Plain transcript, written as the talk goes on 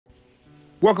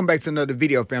Welcome back to another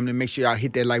video, family. Make sure y'all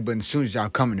hit that like button as soon as y'all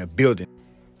come in the building.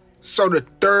 So the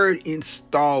third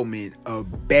installment of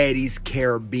Baddies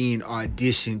Caribbean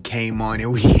audition came on,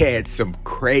 and we had some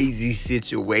crazy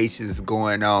situations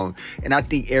going on. And I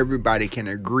think everybody can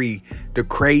agree the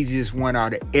craziest one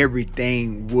out of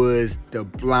everything was the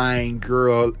blind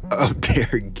girl up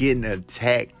there getting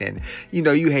attacked. And you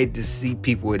know, you hate to see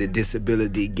people with a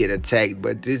disability get attacked,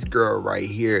 but this girl right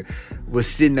here was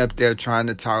sitting up there trying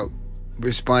to talk,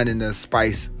 responding to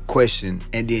Spice's question,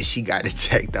 and then she got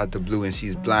attacked out the blue, and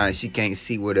she's blind. She can't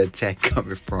see where the attack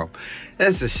coming from.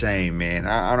 That's a shame, man.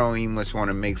 I don't even much want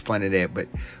to make fun of that, but it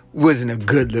wasn't a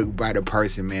good look by the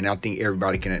person, man. I think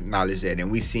everybody can acknowledge that. And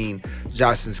we seen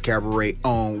Jocelyn's Cabaret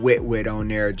on Wet on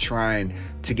there trying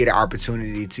to get an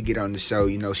opportunity to get on the show.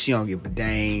 You know, she don't give a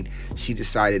dang. She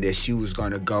decided that she was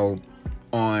going to go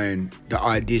on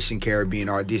the Caribbean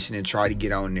audition and try to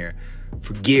get on there.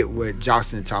 Forget what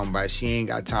Jocelyn talking about. She ain't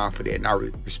got time for that, and I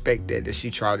respect that she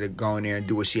tried to go in there and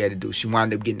do what she had to do. She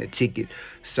wound up getting a ticket,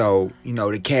 so you know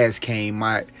the cast came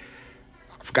out.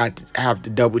 I forgot to have to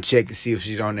double check and see if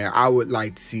she's on there. I would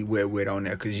like to see Wet on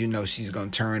there, because you know she's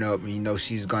gonna turn up, and you know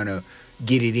she's gonna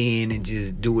get it in and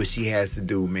just do what she has to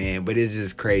do, man. But it's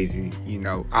just crazy, you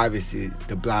know. Obviously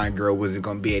the blind girl wasn't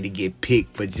gonna be able to get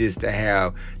picked, but just to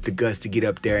have the guts to get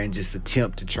up there and just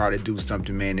attempt to try to do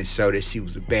something, man, and show that she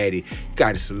was a baddie, you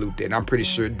gotta salute that. And I'm pretty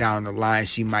sure down the line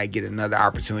she might get another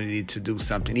opportunity to do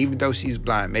something, even though she's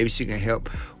blind. Maybe she can help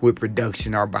with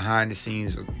production or behind the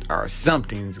scenes, or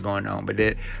something's going on. But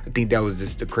that, I think that was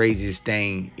just the craziest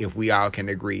thing, if we all can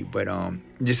agree. But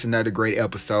just another great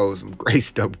episode, some great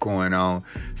stuff going on,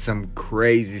 some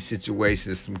crazy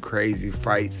situations, some crazy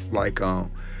fights, like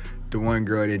the one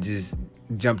girl that just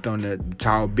jumped on the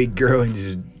tall big girl and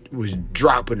just was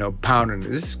dropping her, pounding her.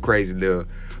 This is a crazy little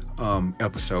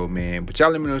episode, man. But y'all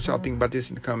let me know what y'all think about this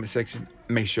in the comment section.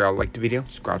 Make sure y'all like the video,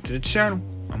 subscribe to the channel.